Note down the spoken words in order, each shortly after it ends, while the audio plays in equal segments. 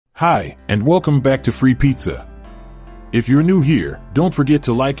Hi, and welcome back to FreePizza. If you're new here, don't forget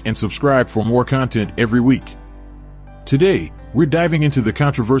to like and subscribe for more content every week. Today, we're diving into the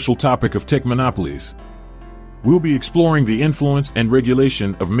controversial topic of tech monopolies. We'll be exploring the influence and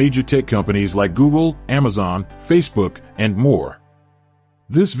regulation of major tech companies like Google, Amazon, Facebook, and more.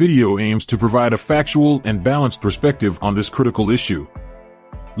 This video aims to provide a factual and balanced perspective on this critical issue.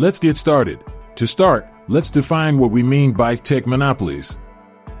 Let's get started. To start, let's define what we mean by tech monopolies.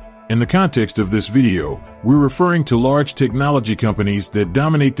 In the context of this video, we're referring to large technology companies that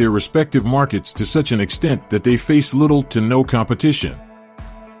dominate their respective markets to such an extent that they face little to no competition.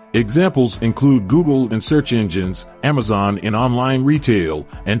 Examples include Google in search engines, Amazon in online retail,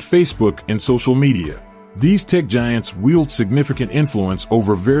 and Facebook in social media. These tech giants wield significant influence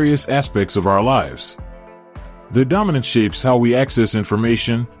over various aspects of our lives. Their dominance shapes how we access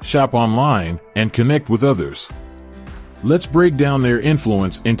information, shop online, and connect with others. Let's break down their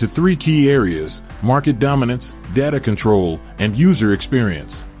influence into three key areas: market dominance, data control, and user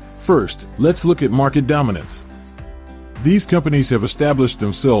experience. First, let's look at market dominance. These companies have established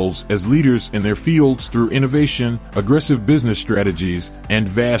themselves as leaders in their fields through innovation, aggressive business strategies, and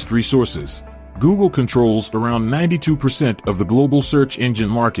vast resources. Google controls around 92% of the global search engine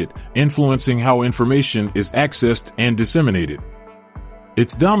market, influencing how information is accessed and disseminated.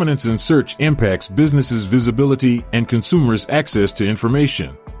 Its dominance in search impacts businesses' visibility and consumers' access to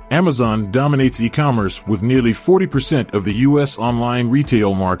information. Amazon dominates e-commerce with nearly 40% of the U.S. online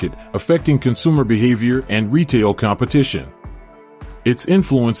retail market, affecting consumer behavior and retail competition. Its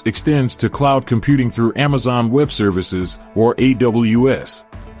influence extends to cloud computing through Amazon Web Services, or AWS.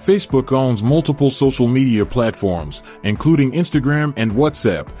 Facebook owns multiple social media platforms, including Instagram and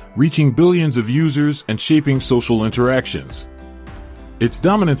WhatsApp, reaching billions of users and shaping social interactions. Its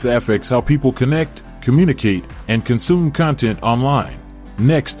dominance affects how people connect, communicate, and consume content online.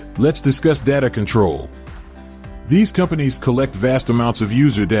 Next, let's discuss data control. These companies collect vast amounts of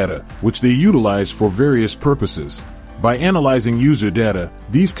user data, which they utilize for various purposes. By analyzing user data,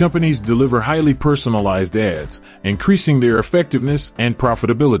 these companies deliver highly personalized ads, increasing their effectiveness and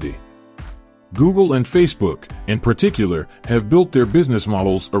profitability. Google and Facebook, in particular, have built their business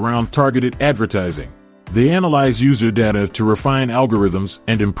models around targeted advertising. They analyze user data to refine algorithms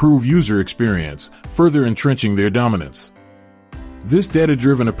and improve user experience, further entrenching their dominance. This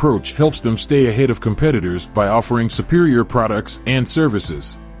data-driven approach helps them stay ahead of competitors by offering superior products and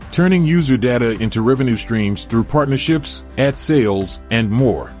services, turning user data into revenue streams through partnerships, ad sales, and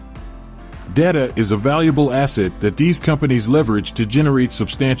more. Data is a valuable asset that these companies leverage to generate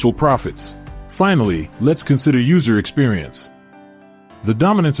substantial profits. Finally, let's consider user experience. The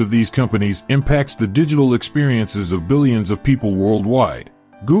dominance of these companies impacts the digital experiences of billions of people worldwide.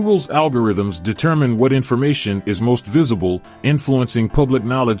 Google's algorithms determine what information is most visible, influencing public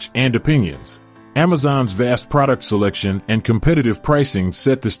knowledge and opinions. Amazon's vast product selection and competitive pricing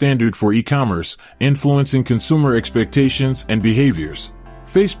set the standard for e-commerce, influencing consumer expectations and behaviors.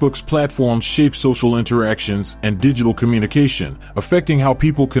 Facebook's platforms shape social interactions and digital communication, affecting how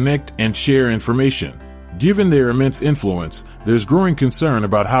people connect and share information. Given their immense influence, there's growing concern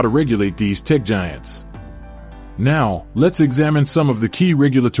about how to regulate these tech giants. Now, let's examine some of the key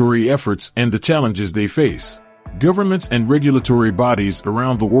regulatory efforts and the challenges they face. Governments and regulatory bodies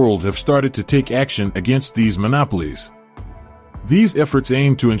around the world have started to take action against these monopolies. These efforts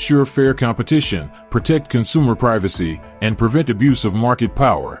aim to ensure fair competition, protect consumer privacy, and prevent abuse of market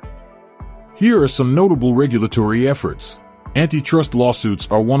power. Here are some notable regulatory efforts. Antitrust lawsuits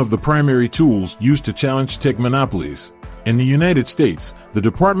are one of the primary tools used to challenge tech monopolies. In the United States, the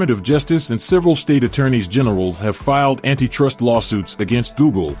Department of Justice and several state attorneys general have filed antitrust lawsuits against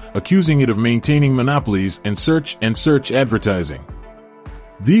Google, accusing it of maintaining monopolies in search and search advertising.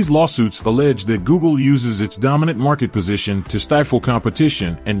 These lawsuits allege that Google uses its dominant market position to stifle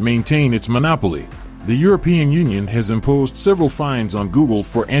competition and maintain its monopoly. The European Union has imposed several fines on Google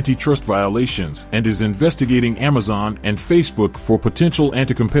for antitrust violations and is investigating Amazon and Facebook for potential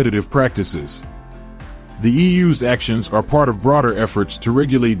anti-competitive practices. The EU's actions are part of broader efforts to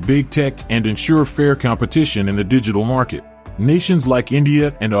regulate big tech and ensure fair competition in the digital market. Nations like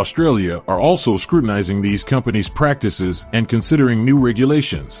India and Australia are also scrutinizing these companies' practices and considering new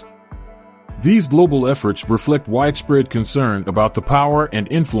regulations. These global efforts reflect widespread concern about the power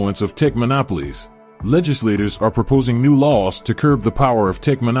and influence of tech monopolies. Legislators are proposing new laws to curb the power of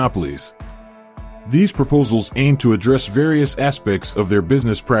tech monopolies. These proposals aim to address various aspects of their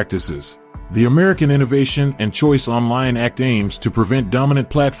business practices. The American Innovation and Choice Online Act aims to prevent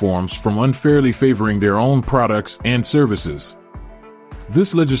dominant platforms from unfairly favoring their own products and services.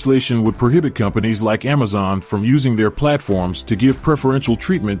 This legislation would prohibit companies like Amazon from using their platforms to give preferential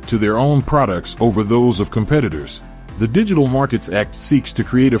treatment to their own products over those of competitors. The Digital Markets Act seeks to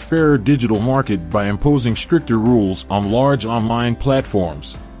create a fairer digital market by imposing stricter rules on large online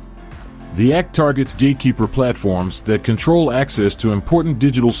platforms. The Act targets gatekeeper platforms that control access to important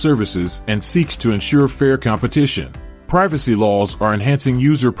digital services and seeks to ensure fair competition. Privacy laws are enhancing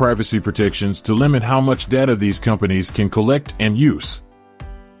user privacy protections to limit how much data these companies can collect and use.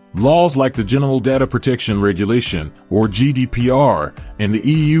 Laws like the General Data Protection Regulation, or GDPR, in the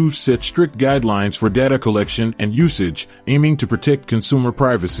EU set strict guidelines for data collection and usage, aiming to protect consumer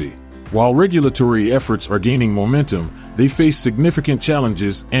privacy. While regulatory efforts are gaining momentum, they face significant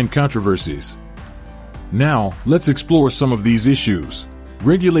challenges and controversies. Now, let's explore some of these issues.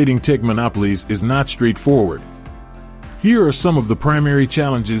 Regulating tech monopolies is not straightforward. Here are some of the primary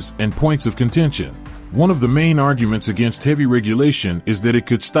challenges and points of contention. One of the main arguments against heavy regulation is that it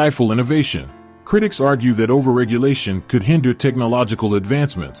could stifle innovation. Critics argue that overregulation could hinder technological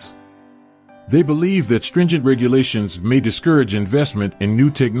advancements. They believe that stringent regulations may discourage investment in new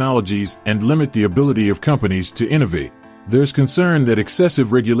technologies and limit the ability of companies to innovate. There's concern that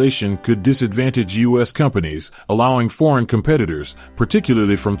excessive regulation could disadvantage U.S. companies, allowing foreign competitors,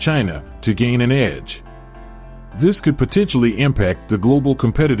 particularly from China, to gain an edge. This could potentially impact the global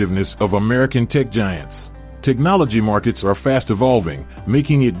competitiveness of American tech giants. Technology markets are fast evolving,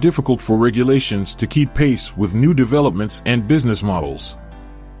 making it difficult for regulations to keep pace with new developments and business models.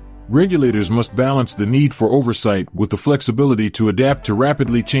 Regulators must balance the need for oversight with the flexibility to adapt to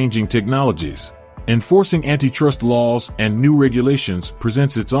rapidly changing technologies. Enforcing antitrust laws and new regulations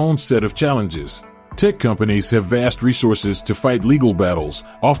presents its own set of challenges. Tech companies have vast resources to fight legal battles,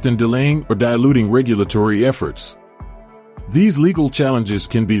 often delaying or diluting regulatory efforts. These legal challenges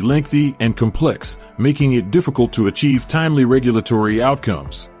can be lengthy and complex, making it difficult to achieve timely regulatory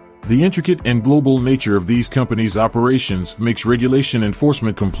outcomes. The intricate and global nature of these companies' operations makes regulation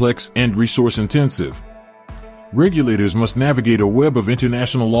enforcement complex and resource-intensive. Regulators must navigate a web of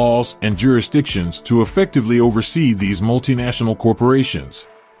international laws and jurisdictions to effectively oversee these multinational corporations.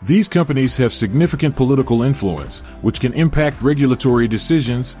 These companies have significant political influence, which can impact regulatory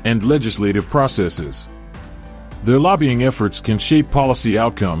decisions and legislative processes. Their lobbying efforts can shape policy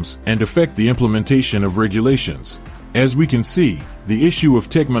outcomes and affect the implementation of regulations. As we can see, the issue of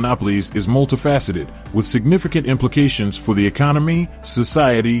tech monopolies is multifaceted, with significant implications for the economy,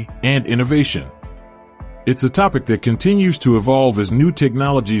 society, and innovation. It's a topic that continues to evolve as new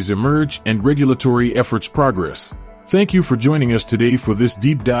technologies emerge and regulatory efforts progress. Thank you for joining us today for this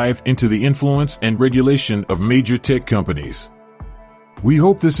deep dive into the influence and regulation of major tech companies. We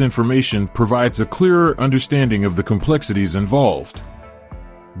hope this information provides a clearer understanding of the complexities involved.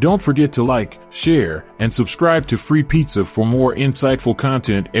 Don't forget to like, share, and subscribe to FreePizza for more insightful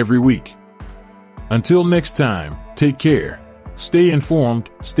content every week. Until next time, take care. Stay informed,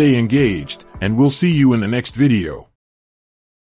 stay engaged, and we'll see you in the next video.